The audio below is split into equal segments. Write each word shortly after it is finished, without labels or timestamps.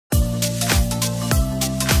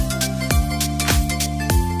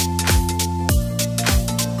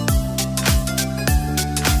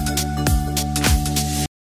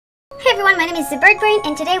my name is ZeBirdBrain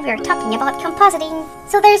and today we are talking about compositing.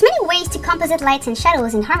 So there's many ways to composite lights and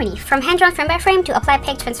shadows in Harmony, from hand-drawn frame by frame to apply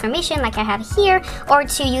peg transformation like I have here, or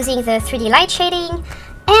to using the 3D light shading.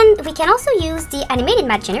 And we can also use the animated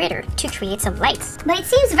matte generator to create some lights. But it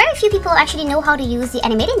seems very few people actually know how to use the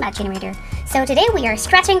animated matte generator. So today we are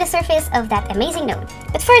scratching the surface of that amazing node.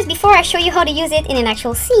 But first, before I show you how to use it in an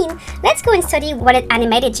actual scene, let's go and study what an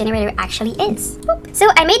animated generator actually is. So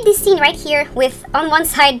I made this scene right here with, on one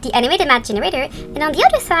side, the animated matte generator, and on the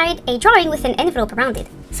other side, a drawing with an envelope around it.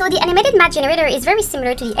 So the animated matte generator is very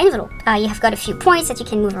similar to the envelope. You have got a few points that you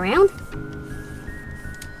can move around.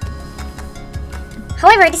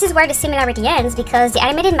 However, this is where the similarity ends because the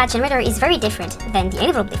animated matte generator is very different than the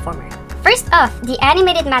envelope deformer. First off, the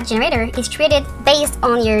animated matte generator is created based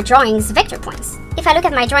on your drawing's vector points. If I look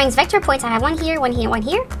at my drawing's vector points, I have one here, one here, one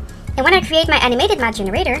here. And when I create my animated matte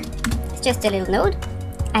generator, it's just a little node,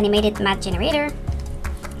 animated matte generator.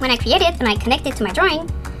 When I create it and I connect it to my drawing,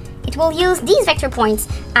 it will use these vector points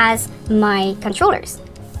as my controllers.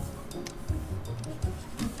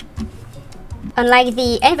 Unlike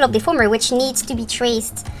the envelope deformer, which needs to be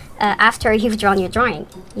traced after you've drawn your drawing.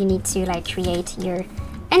 You need to create your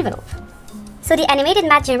envelope. So the animated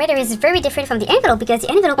matte generator is very different from the envelope because the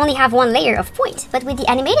envelope only have one layer of point. But with the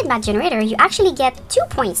animated matte generator, you actually get 2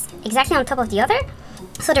 points exactly on top of the other.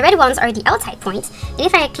 So the red ones are the outside points. And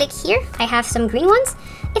if I click here, I have some green ones.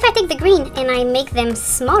 If I take the green and I make them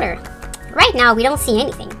smaller, right now we don't see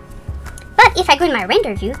anything. But if I go in my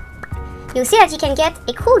render view, you'll see that you can get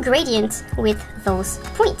a cool gradient with those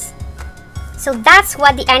points. So that's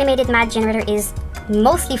what the animated matte generator is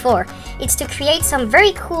mostly for. It's to create some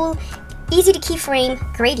very cool, easy to keyframe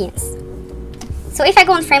gradients. So if I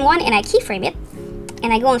go on frame 1 and I keyframe it,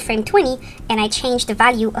 and I go on frame 20 and I change the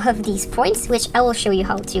value of these points, which I will show you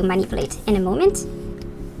how to manipulate in a moment,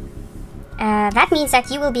 that means that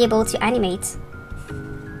you will be able to animate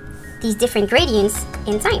these different gradients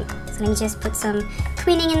in time. So let me just put some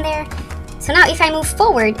tweening in there. So now if I move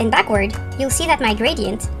forward and backward, you'll see that my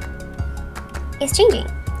gradient is changing.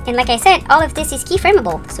 And like I said, all of this is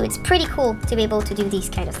keyframeable, so it's pretty cool to be able to do these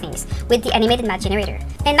kind of things with the animated matte generator.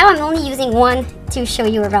 And now I'm only using one to show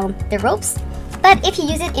you around the ropes, but if you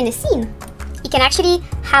use it in a scene, you can actually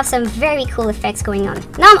have some very cool effects going on.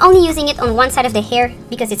 Now I'm only using it on one side of the hair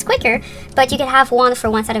because it's quicker, but you can have one for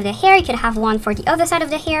one side of the hair, you can have one for the other side of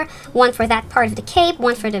the hair, one for that part of the cape,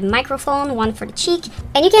 one for the microphone, one for the cheek,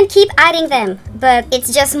 and you can keep adding them, but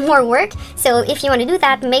it's just more work. So if you want to do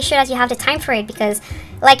that, make sure that you have the time for it, because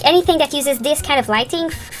like anything that uses this kind of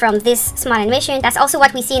lighting from this small animation, that's also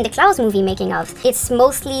what we see in the Clouds movie making of. It's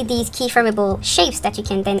mostly these keyframeable shapes that you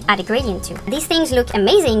can then add a gradient to. These things look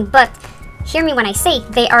amazing, but hear me when I say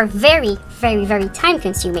they are very, very, very time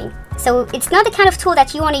consuming. So it's not the kind of tool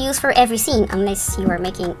that you want to use for every scene unless you are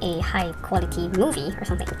making a high quality movie or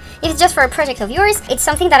something. If it's just for a project of yours, it's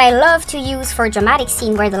something that I love to use for a dramatic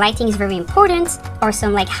scene where the lighting is very important, or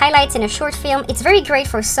some highlights in a short film. It's very great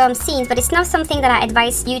for some scenes, but it's not something that I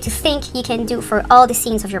advise you to think you can do for all the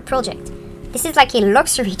scenes of your project. This is like a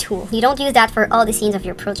luxury tool. You don't use that for all the scenes of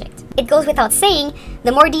your project. It goes without saying,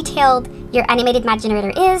 the more detailed your animated matte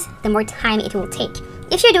generator is, the more time it will take.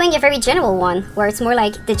 If you're doing a very general one, where it's more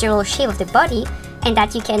like the general shape of the body, and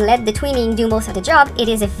that you can let the tweening do most of the job, it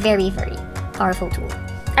is a very, very powerful tool.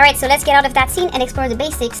 Alright, so let's get out of that scene and explore the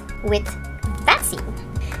basics with that scene.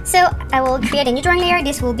 So I will create a new drawing layer.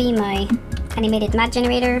 This will be my animated matte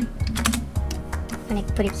generator. I'm gonna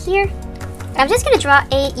put it here. I'm just going to draw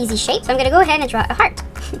a easy shape, so I'm going to go ahead and draw a heart.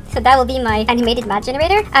 So that will be my animated matte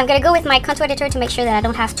generator. I'm going to go with my contour editor to make sure that I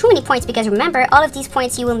don't have too many points, because remember, all of these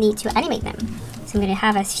points you will need to animate them. So I'm going to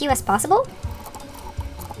have as few as possible.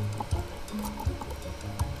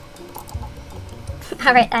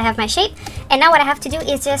 Alright, I have my shape. And now what I have to do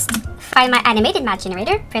is just find my animated matte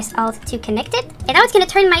generator, press Alt to connect it. And now it's going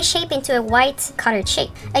to turn my shape into a white colored shape.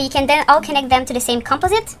 You can then all connect them to the same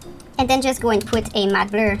composite, and then just go and put a matte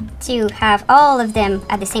blur to have all of them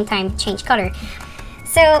at the same time change color.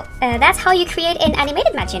 So that's how you create an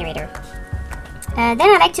animated matte generator. Then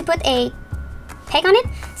I like to put a peg on it,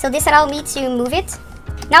 so this allows me to move it.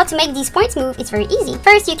 Now to make these points move, it's very easy.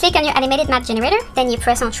 First you click on your animated matte generator, then you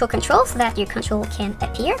press on show control so that your control can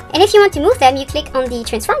appear. And if you want to move them, you click on the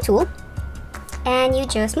transform tool and you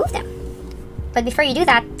just move them. But before you do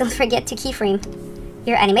that, don't forget to keyframe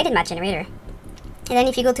your animated matte generator. And then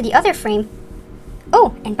if you go to the other frame,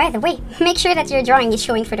 oh, and by the way, make sure that your drawing is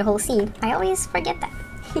showing for the whole scene. I always forget that.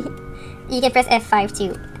 You can press F5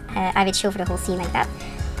 to have it show for the whole scene like that.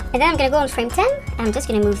 And then I'm going to go on frame 10, and I'm just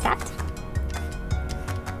going to move that.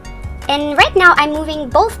 And right now I'm moving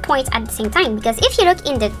both points at the same time, because if you look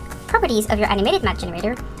in the properties of your animated matte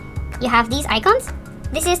generator, you have these icons.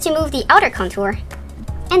 This is to move the outer contour,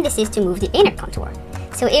 and this is to move the inner contour.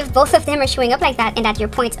 So if both of them are showing up like that and that your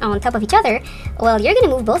points are on top of each other, well, you're going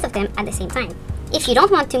to move both of them at the same time. If you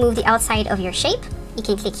don't want to move the outside of your shape, you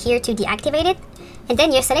can click here to deactivate it, and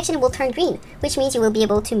then your selection will turn green, which means you will be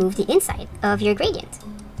able to move the inside of your gradient.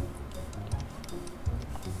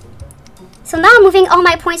 So now I'm moving all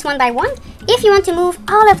my points one by one. If you want to move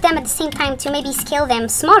all of them at the same time to maybe scale them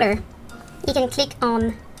smaller, you can click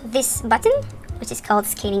on this button, which is called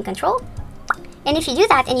Scaling Control. And if you do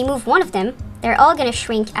that and you move one of them, they're all going to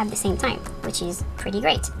shrink at the same time, which is pretty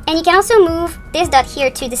great. And you can also move this dot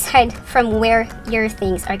here to decide from where your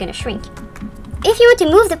things are going to shrink. If you want to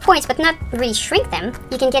move the points but not really shrink them,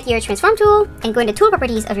 you can get your transform tool and go into tool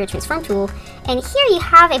properties of your transform tool. And here you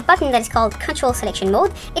have a button that is called control selection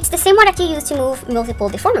mode. It's the same one that you use to move multiple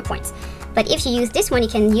deformer points. But if you use this one, you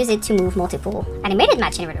can use it to move multiple animated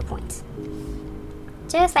matte generator points.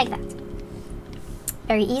 Just like that.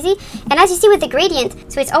 Very easy. And as you see with the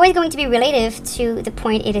gradient, so it's always going to be relative to the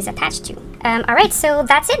point it is attached to. Alright, so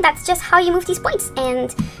that's it. That's just how you move these points.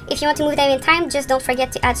 And if you want to move them in time, just don't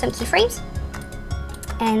forget to add some keyframes.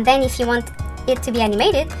 And then if you want it to be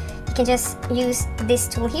animated, you can just use this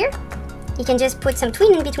tool here. You can just put some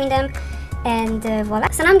tween in between them, and voila.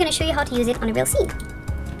 So now I'm going to show you how to use it on a real scene.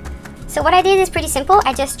 So what I did is pretty simple.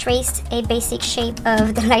 I just traced a basic shape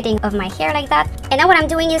of the lighting of my hair like that. And now what I'm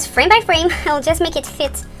doing is frame by frame, I'll just make it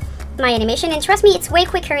fit my animation. And trust me, it's way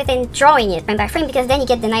quicker than drawing it frame by frame, because then you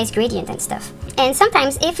get the nice gradient and stuff. And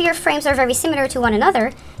sometimes if your frames are very similar to one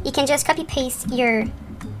another, you can just copy paste your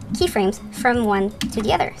keyframes from one to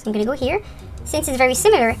the other. So I'm going to go here. Since it's very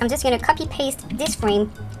similar, I'm just going to copy paste this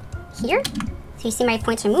frame here. So you see my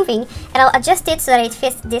points are moving, and I'll adjust it so that it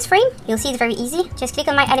fits this frame. You'll see it's very easy. Just click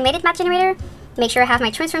on my animated matte generator, make sure I have my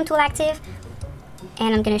transform tool active,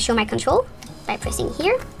 and I'm going to show my control by pressing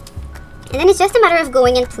here. And then it's just a matter of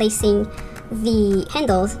going and placing the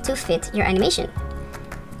handles to fit your animation.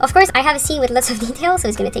 Of course, I have a scene with lots of detail, so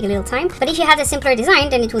it's going to take a little time. But if you had a simpler design,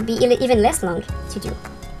 then it would be even less long to do.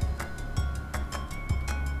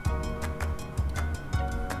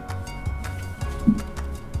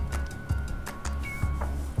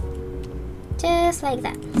 Just like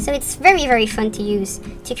that. So it's very, very fun to use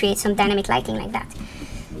to create some dynamic lighting like that.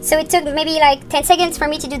 So it took maybe like 10 seconds for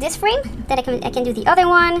me to do this frame. Then I can do the other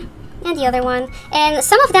one and the other one. And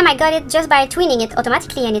some of them I got it just by tweening it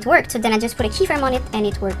automatically, and it worked. So then I just put a keyframe on it and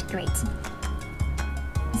it worked great.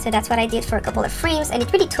 So that's what I did for a couple of frames, and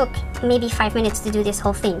it really took maybe 5 minutes to do this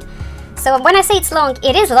whole thing. So when I say it's long,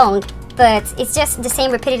 it is long, but it's just the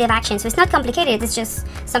same repetitive action. So it's not complicated, it's just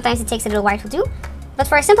sometimes it takes a little while to do. But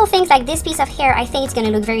for simple things like this piece of hair, I think it's going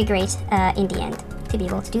to look very great in the end to be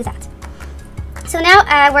able to do that. So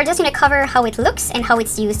now we're just going to cover how it looks and how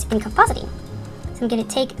it's used in compositing. So I'm going to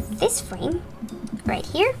take this frame right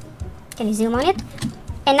here, going to zoom on it,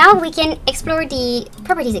 and now we can explore the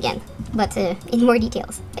properties again, but in more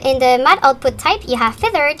details. In the matte output type, you have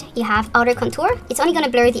feathered, you have outer contour. It's only going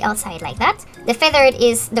to blur the outside like that. The feathered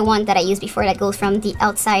is the one that I used before that goes from the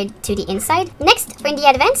outside to the inside. Next, for in the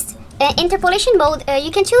advanced, interpolation mode, you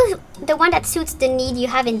can choose the one that suits the need you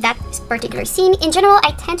have in that particular scene. In general,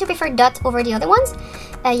 I tend to prefer dot over the other ones.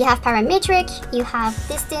 You have parametric, you have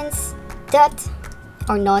distance, dot,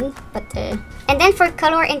 or none, but and then for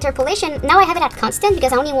color interpolation, now I have it at constant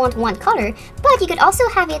because I only want one color, but you could also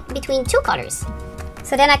have it between two colors.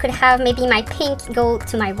 So then I could have maybe my pink go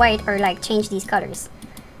to my white, or like change these colors.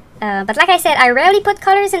 But like I said, I rarely put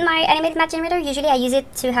colors in my animated matte generator. Usually I use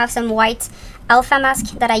it to have some white alpha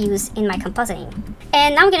mask that I use in my compositing.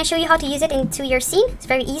 And now I'm going to show you how to use it into your scene. It's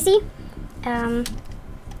very easy.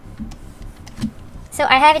 So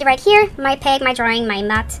I have it right here, my peg, my drawing, my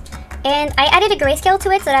matte. And I added a grayscale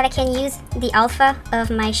to it so that I can use the alpha of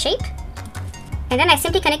my shape. And then I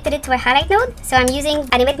simply connected it to a highlight node. So I'm using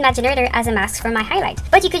animated matte generator as a mask for my highlight.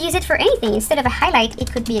 But you could use it for anything. Instead of a highlight,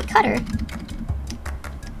 it could be a cutter.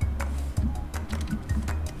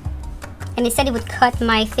 And instead it would cut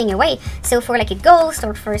my thing away. So for like a ghost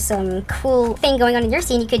or for some cool thing going on in your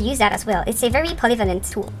scene, you could use that as well. It's a very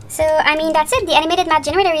polyvalent tool. So I mean, that's it. The animated matte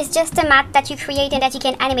generator is just a matte that you create and that you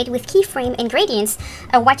can animate with keyframe and gradients.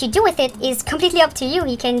 What you do with it is completely up to you.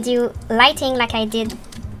 You can do lighting like I did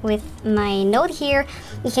with my node here.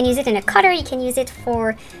 You can use it in a cutter. You can use it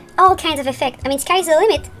for all kinds of effects. I mean, sky's the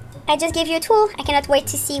limit. I just gave you a tool. I cannot wait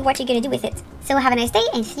to see what you're gonna do with it. So have a nice day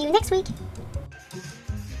and see you next week.